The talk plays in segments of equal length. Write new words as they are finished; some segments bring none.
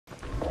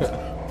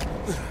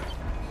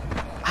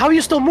How are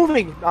you still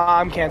moving?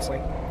 I'm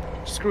canceling.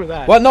 Screw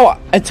that. What? No,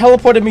 it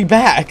teleported me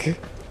back.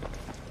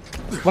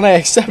 When I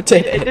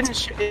accepted It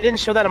didn't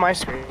show that on my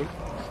screen.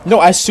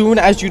 No, as soon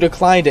as you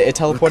declined it, it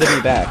teleported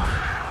me back.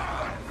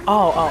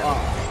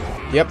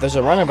 Oh. Yep, there's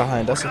a runner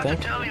behind us, I think.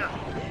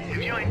 If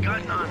you ain't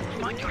got none,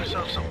 find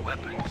yourself some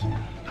weapons.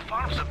 The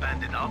farm's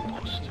abandoned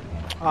outpost.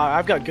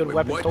 I've got good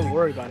weapons. What? Don't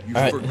worry about it. You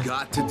Alright.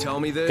 forgot to tell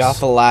me this? Got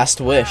the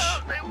last wish.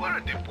 Well, they were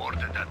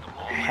deported at the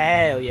moment.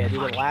 Hell yeah, dude,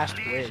 the last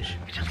wish.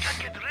 We just gotta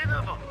get rid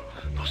of them.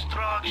 No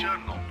structure,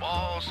 no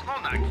balls, no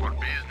knack for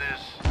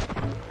business.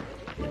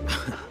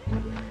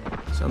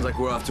 Sounds like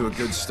we're off to a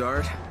good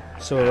start.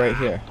 So we're right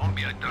here. Don't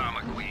be a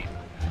drama queen.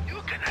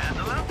 You can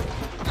handle them.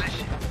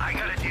 Listen, I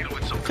gotta deal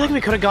with some. I feel like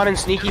we could have gone in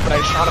sneaky, but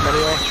I shot him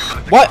anyway.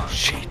 What?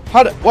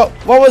 How did, what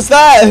was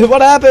that?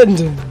 What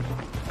happened?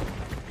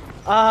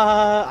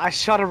 I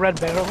shot a red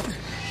barrel.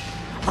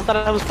 I thought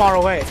I was far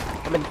away.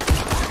 I mean,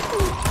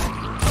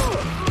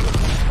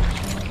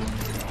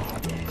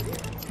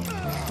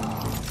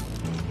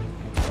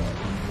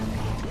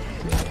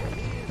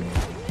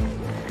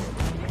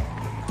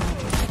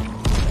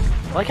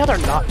 I like how they're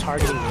not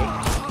targeting me.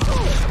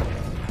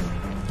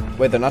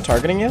 Wait, they're not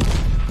targeting you?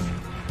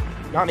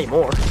 Not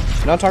anymore.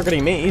 They're not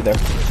targeting me either.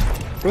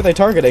 Who are they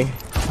targeting?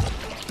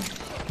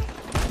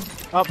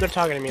 Oh, they're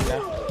targeting me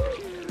now.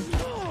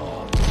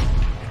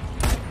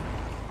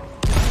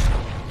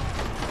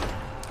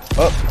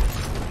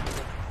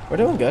 Oh. We're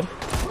doing good.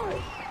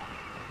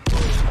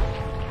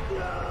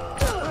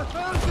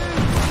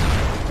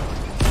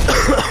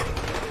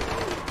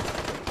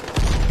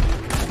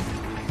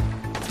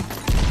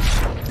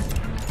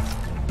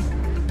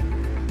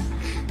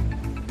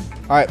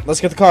 Alright,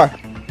 let's get the car.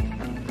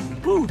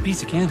 Ooh,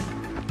 piece of candy.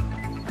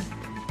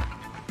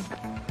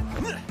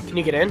 Can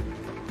you get in?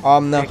 No.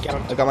 Yeah, get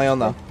 'em. I got my own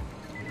though.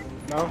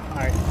 No?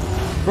 Alright.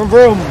 Vroom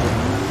vroom!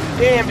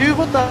 Damn, dude,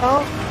 what the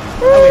hell?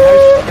 Oh, wait, how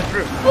did you get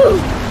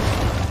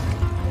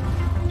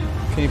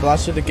through? Can you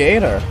blast through the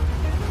gate or? I don't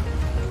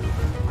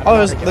Oh, know how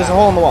there's to get a out.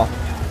 hole in the wall.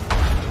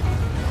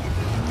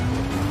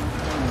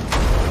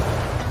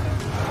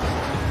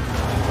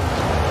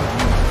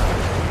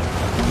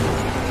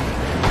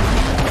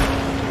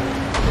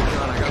 Hold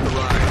on, I got the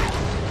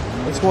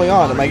ride. What's going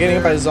on? Am I getting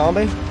hit by a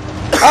zombie?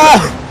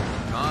 Ah!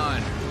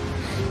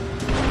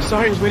 Come on.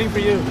 Sorry, I was waiting for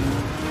you.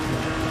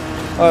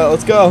 Alright,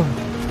 let's go.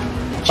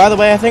 By the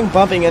way, I think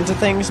bumping into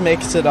things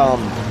makes it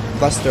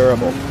less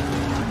durable.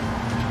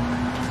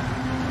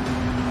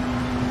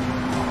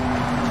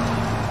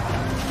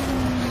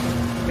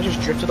 I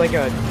just drifted like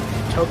a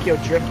Tokyo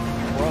drift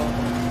world.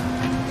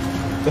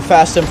 The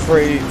Fast and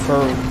Free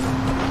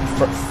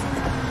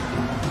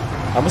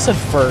I almost said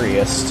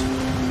furriest.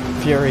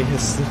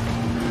 Furious.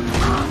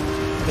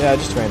 Yeah, I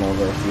just ran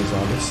over a few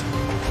zombies.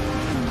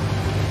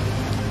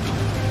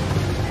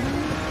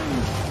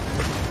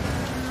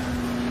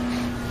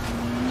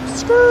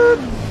 Skirt!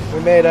 We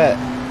made it.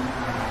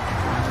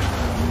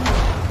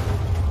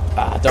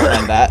 Ah, don't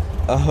mind that.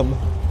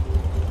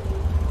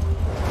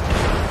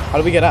 How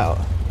do we get out?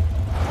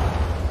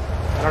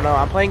 I don't know,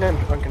 I'm playing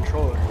on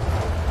controller.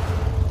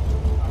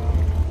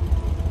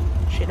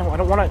 Shit, no, I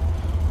don't want to.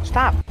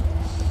 Stop.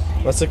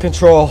 What's the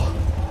control?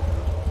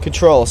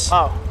 Controls.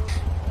 Oh.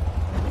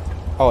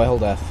 Oh, I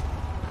hold F.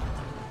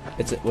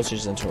 Let's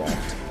just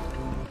interact.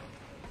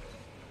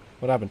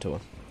 What happened to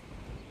him?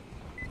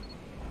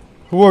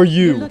 Who are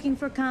You're you? looking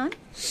for Khan?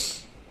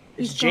 It's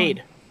He's Jade.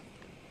 gone.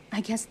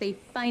 I guess they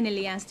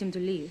finally asked him to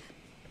leave.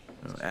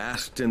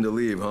 Asked him to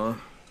leave, huh?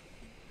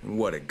 And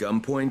what, at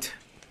gunpoint?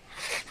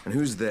 And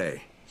who's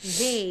they?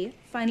 They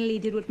finally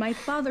did what my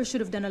father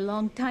should have done a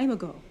long time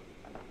ago.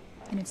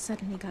 And it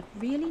suddenly got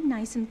really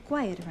nice and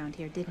quiet around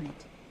here, didn't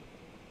it?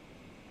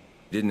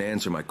 Didn't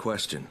answer my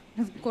question.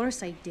 Of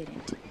course I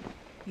didn't.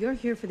 You're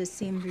here for the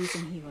same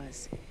reason he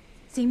was.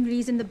 Same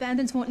reason the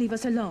bandits won't leave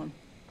us alone.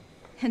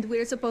 And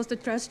we're supposed to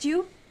trust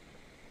you?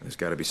 There's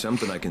gotta be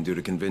something I can do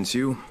to convince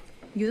you.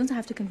 You don't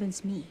have to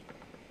convince me.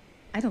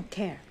 I don't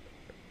care.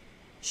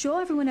 Show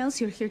everyone else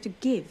you're here to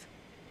give,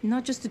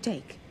 not just to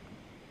take.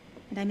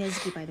 And I'm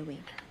Ezgi, by the way.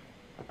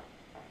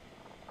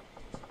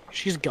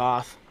 She's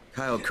goth.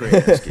 Kyle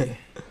Krasinski.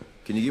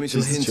 Can you give me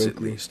some She's hints at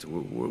joking. least?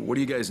 What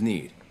do you guys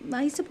need?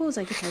 I suppose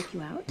I could help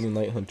you out.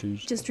 Moonlight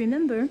Hunters. Just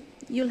remember,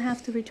 you'll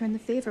have to return the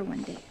favor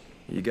one day.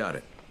 You got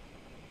it.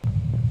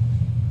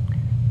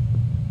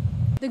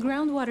 The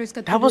groundwater's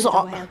got That was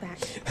polluted aw- a while back.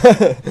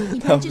 That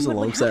Imagine was a what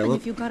long would happen silence.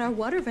 if you got our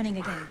water running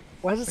again.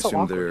 Why is it so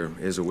Assume awkward?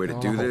 there is a way to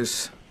do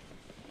this.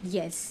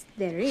 Yes,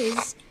 there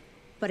is,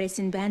 but it's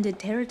in bandit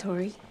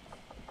territory.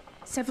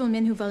 Several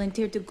men who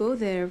volunteered to go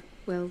there,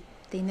 well,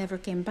 they never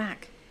came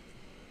back.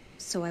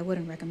 So I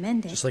wouldn't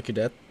recommend it, Just like your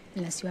dad.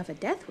 unless you have a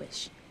death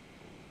wish.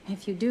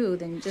 If you do,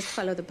 then just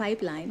follow the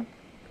pipeline.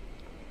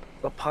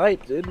 The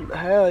pipe, dude.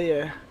 Hell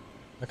yeah.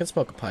 I can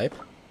smoke a pipe.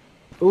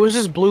 Who is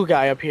this blue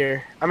guy up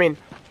here? I mean,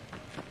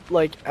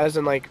 like, as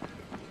in, like,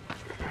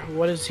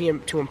 what is he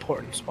to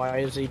importance? Why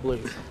is he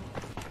blue?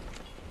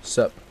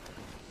 Sup?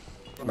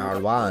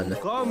 Marwan.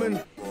 Come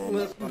and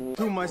listen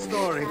to my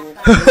story.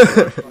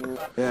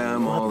 Yeah,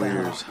 I'm all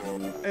ears.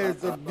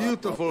 It's a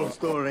beautiful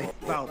story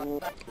about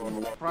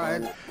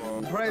pride,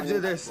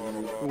 prejudice,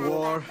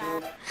 war,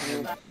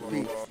 and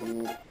peace.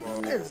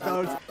 It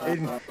starts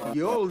in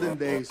the olden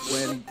days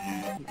when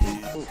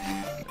people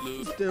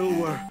still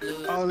were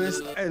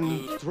honest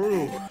and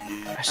true.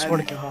 I swear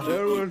to God.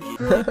 There were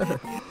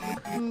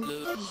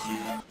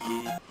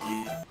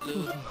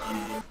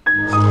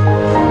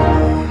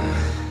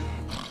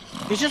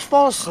Did you just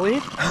fall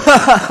asleep?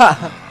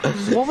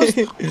 what was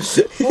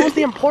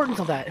the importance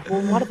of that?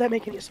 Well, why did that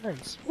make any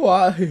sense?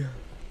 Why?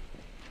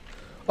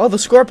 Oh, the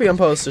Scorpion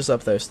poster's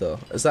up there still.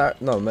 Is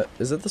that no?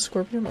 Is it the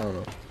Scorpion? I don't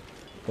know.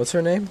 What's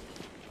her name?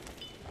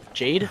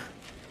 Jade?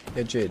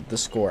 Yeah, Jade. The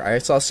Score. I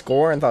saw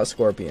Score and thought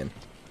Scorpion.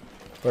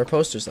 There are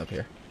posters up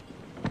here.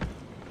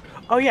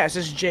 Oh yeah, it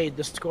says Jade,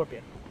 the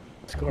Scorpion.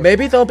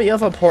 Maybe they'll be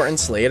of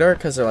importance later,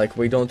 because they're like,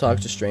 we don't talk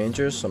to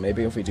strangers, so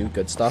maybe if we do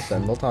good stuff,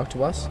 then they'll talk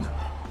to us.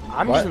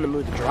 I'm What? just in the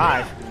mood to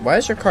drive. Why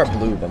is your car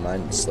blue, but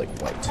mine's like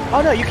white?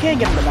 Oh no, you can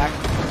get in the back.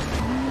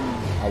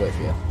 I'll wait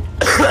for you.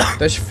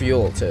 There's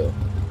fuel, too.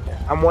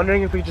 I'm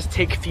wondering if we just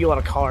take fuel out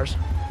of cars.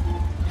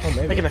 Oh,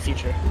 maybe. Like in the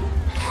future.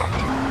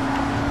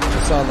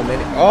 It's on the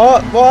mini. Oh,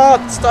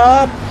 what?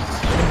 Stop!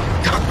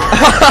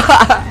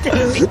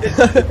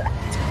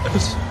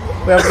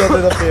 We have to go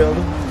through the field.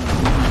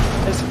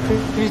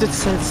 You just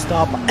said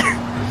stop.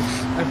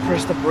 I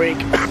pressed the brake.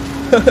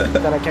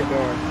 Then I kept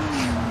going.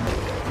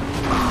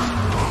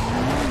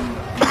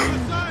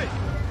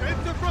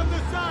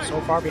 So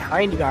far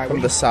behind you guys.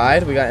 From the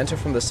side? We got enter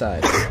from the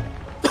side.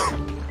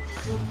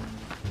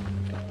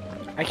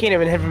 I can't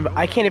even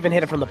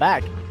hit it from the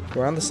back.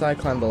 We're on the side,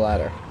 climb the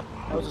ladder.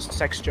 That was a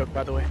sex joke,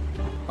 by the way.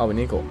 Oh, we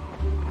need to go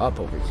up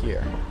over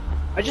here.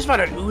 I just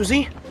found an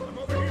Uzi.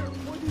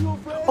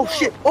 Oh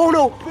shit! Oh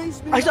no!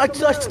 I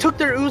took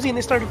their Uzi and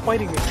they started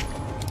fighting me.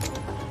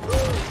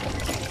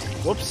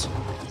 Whoops.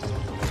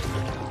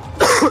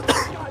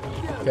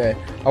 Okay,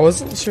 I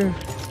wasn't sure.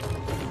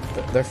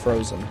 They're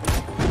frozen.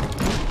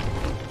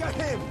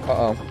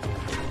 Uh-oh.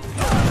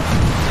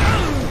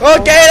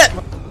 Oh, get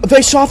it!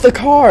 They shot the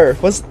car!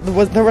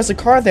 There was a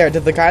car there.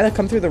 Did the guy that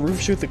come through the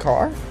roof shoot the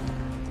car?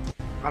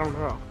 I don't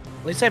know.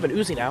 At least I have an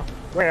Uzi now.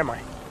 Where am I?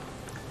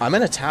 I'm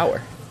in a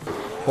tower.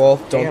 Well,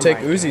 don't Damn take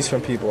right. Uzis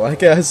from people, I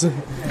guess.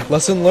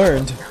 Lesson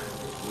learned.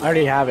 I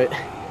already have it.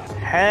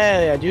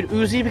 Hell yeah, dude.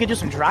 Uzi, we could do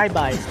some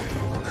drive-bys.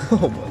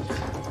 Oh my.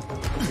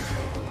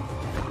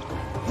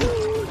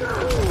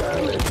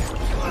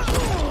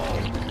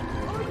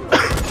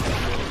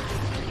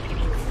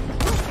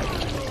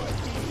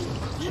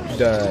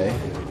 Die.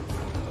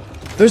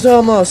 There's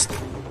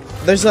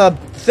a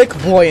thick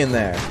boy in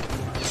there.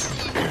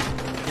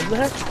 Is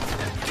there?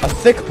 A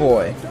thick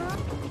boy.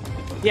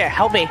 Yeah,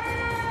 help me.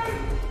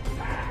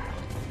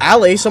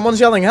 Allie, someone's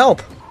yelling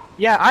help.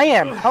 Yeah, I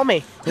am. Help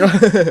me.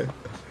 Come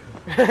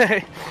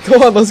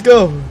on, let's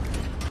go.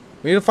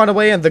 We need to find a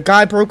way in. The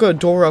guy broke a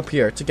door up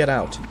here to get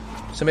out.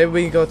 So maybe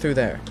we can go through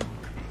there.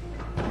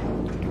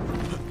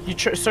 You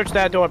search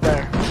that door up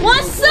there.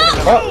 What's up?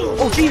 Oh,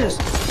 Oh, Jesus.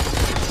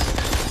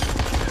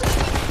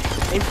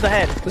 Aim for the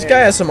head. this guy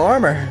has some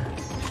armor.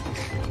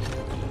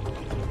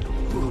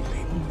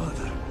 Holy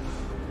mother,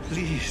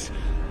 please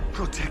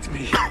protect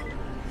me.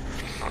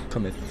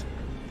 Cometh.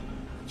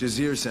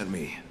 Jazir sent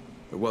me.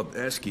 Well,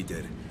 Eski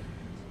did.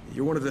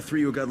 You're one of the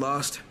 3 who got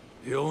lost?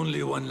 The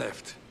only one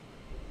left.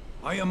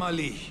 I am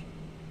Ali.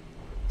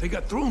 They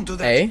got thrown to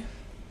Hey?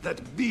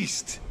 that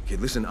beast. Okay,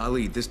 listen,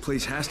 Ali, this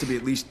place has to be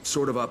at least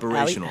sort of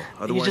operational. Ali,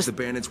 you Otherwise just- the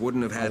bandits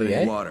wouldn't have had Ali,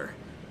 any eh? water.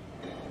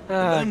 The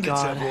Oh, bandits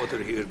God. have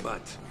water here,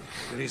 but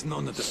there is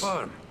none at the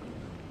farm.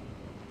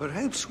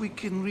 Perhaps we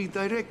can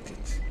redirect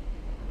it.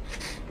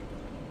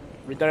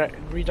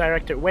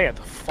 Redirect it where?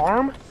 The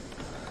farm?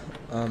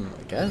 I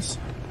guess.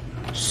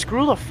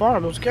 Screw the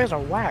farm. Those guys are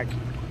whack.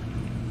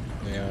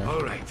 Yeah.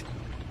 All right.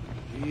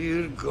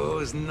 Here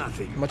goes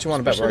nothing. How much you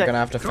want to bet we're Especially gonna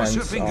have to Cross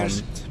your fence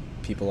fingers.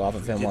 people off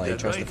of him Did while he that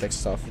tries to right? fix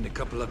stuff? In a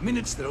couple of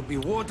minutes, there'll be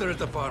water at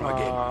the farm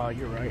again.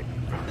 You're right.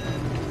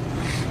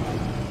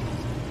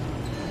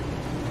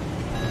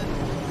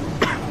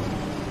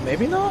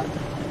 Maybe not.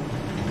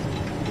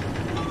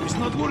 It's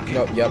not working.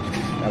 Nope. Yep.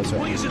 That was Why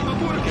right. is it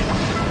not working?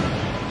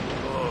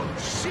 Oh,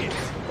 shit.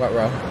 What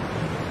row?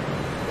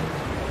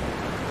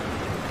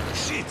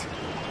 Shit.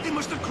 They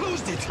must have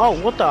closed it. Oh,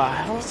 what the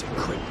hell? This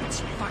equipment's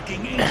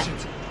fucking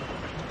ancient.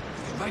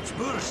 If the pipes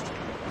burst,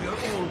 we are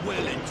all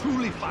well and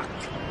truly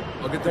fucked.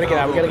 I'll get Gotta get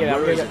out, we gotta get out,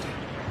 we Where gotta is get-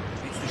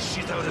 it? Beats the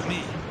shit out of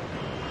me.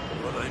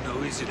 All I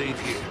know is it ain't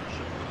here.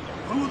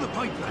 Follow the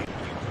pipeline.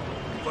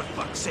 For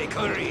fuck's sake,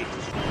 hurry.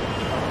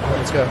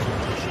 Let's go.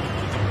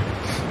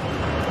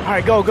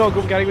 Alright, go.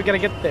 We gotta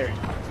get there.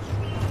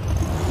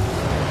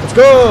 Let's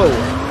go!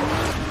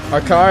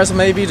 Our cars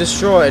may be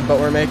destroyed, but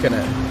we're making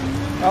it.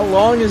 How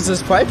long is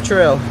this pipe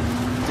trail?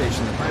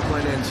 Station, the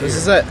pipeline ends here. This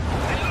is it.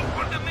 Hey, look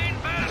where the main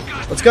bars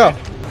got. Let's go.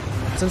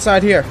 It's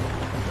inside here.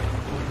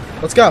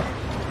 Let's go.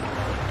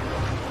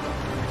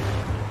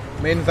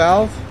 Main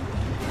valve.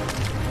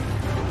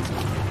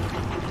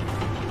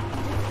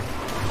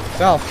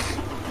 Valve.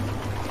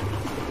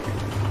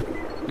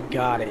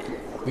 Got it.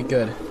 We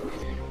good.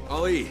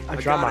 Ollie, I got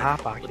dropped my it.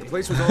 hot pocket. But the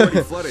place was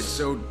already flooded,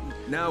 so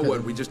now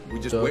what? We just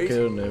wait?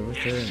 And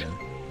everything.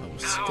 I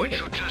was Now it scared.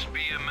 should just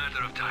be a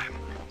matter of time.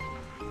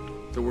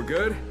 So we're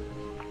good?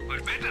 We're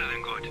better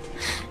than good.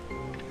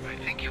 I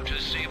think you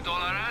just saved all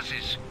our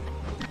asses.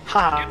 Get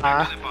Ha!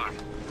 back to the barn.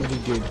 Pretty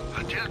good.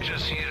 I'll tell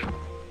Jess here,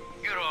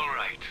 you're all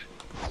right.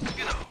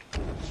 You know,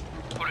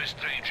 for a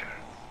stranger.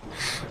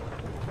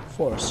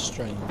 For a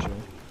stranger.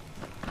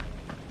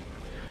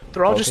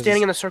 They're all Oh, just 'cause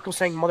standing it's- in a circle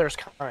saying "Mother is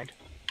kind."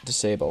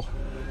 Disable.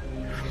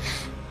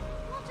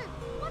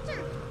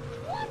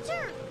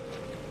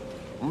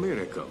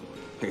 Miracle.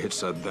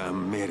 It's a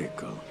damn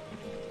miracle.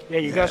 Yeah,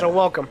 you guys are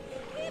welcome.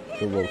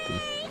 You're welcome.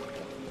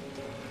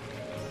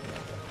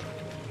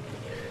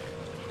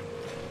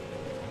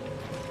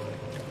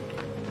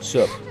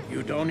 So,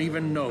 You don't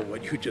even know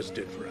what you just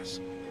did for us.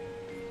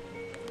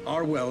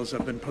 Our wells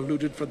have been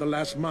polluted for the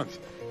last month,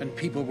 and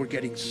people were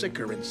getting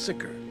sicker and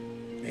sicker.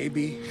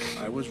 Maybe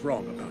I was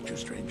wrong about you,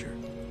 stranger.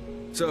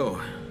 So,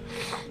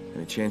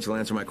 any chance you'll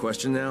answer my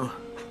question now?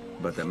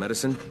 About that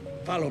medicine?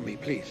 Follow me,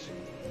 please.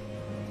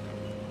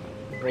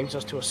 Brings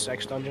us to a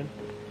sex dungeon.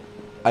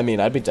 I mean,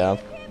 I'd be down.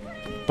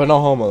 But no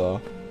homo,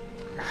 though.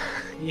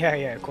 Yeah,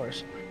 of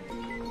course.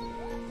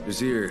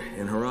 Vizier,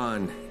 in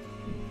Haran,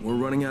 we're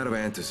running out of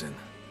antizin.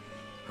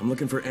 I'm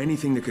looking for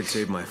anything that could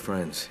save my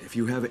friends. If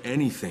you have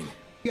anything.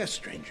 Yes,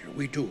 stranger,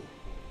 we do.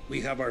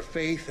 We have our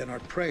faith and our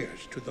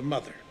prayers to the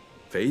Mother.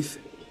 Faith?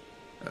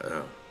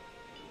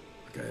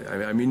 Okay,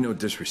 I mean no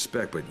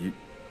disrespect, but you're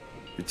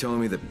telling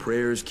me that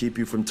prayers keep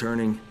you from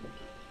turning?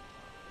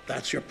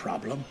 That's your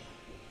problem.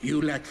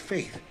 You lack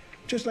faith,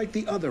 just like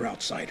the other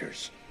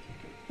outsiders.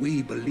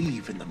 We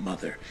believe in the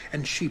Mother,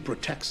 and she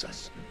protects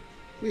us.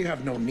 We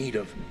have no need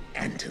of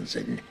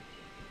antizin.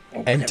 Or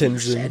whatever you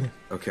said.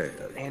 Okay,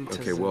 okay,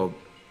 Antizin. well,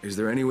 is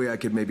there any way I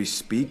could maybe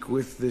speak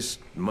with this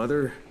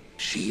mother?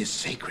 She is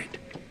sacred.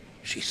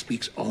 She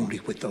speaks only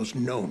with those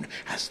known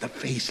as the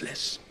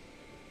Faceless.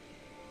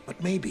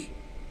 But maybe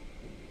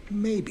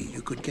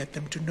you could get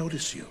them to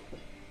notice you.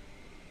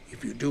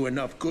 If you do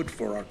enough good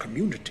for our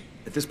community.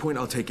 At this point,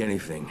 I'll take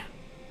anything.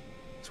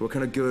 So what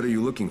kind of good are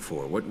you looking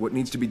for? What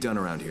needs to be done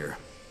around here?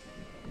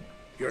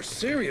 You're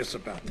serious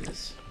about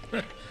this?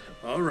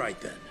 All right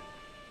then.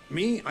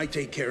 Me, I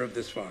take care of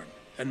this farm.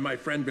 And my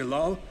friend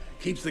Bilal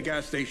keeps the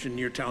gas station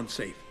near town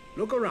safe.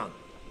 Look around.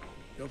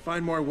 You'll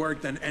find more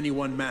work than any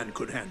one man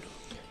could handle.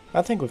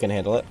 I think we can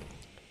handle it.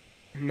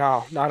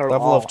 No, not at all.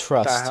 Level of What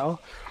trust. the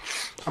hell?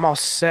 I'm all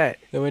set.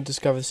 Then we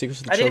discover the secrets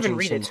of the I didn't even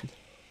children. read it.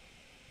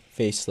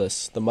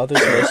 Faceless. The mother's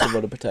most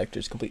devoted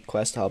protectors. Complete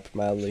quest to help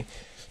mildly.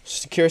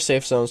 Secure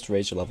safe zones to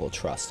raise your level of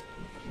trust.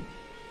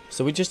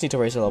 So we just need to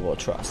raise our level of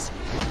trust.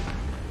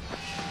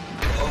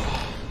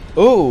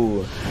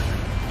 Ooh!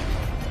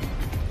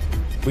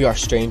 We are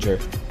stranger.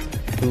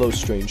 Hello,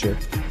 stranger.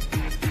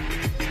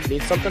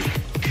 Need something?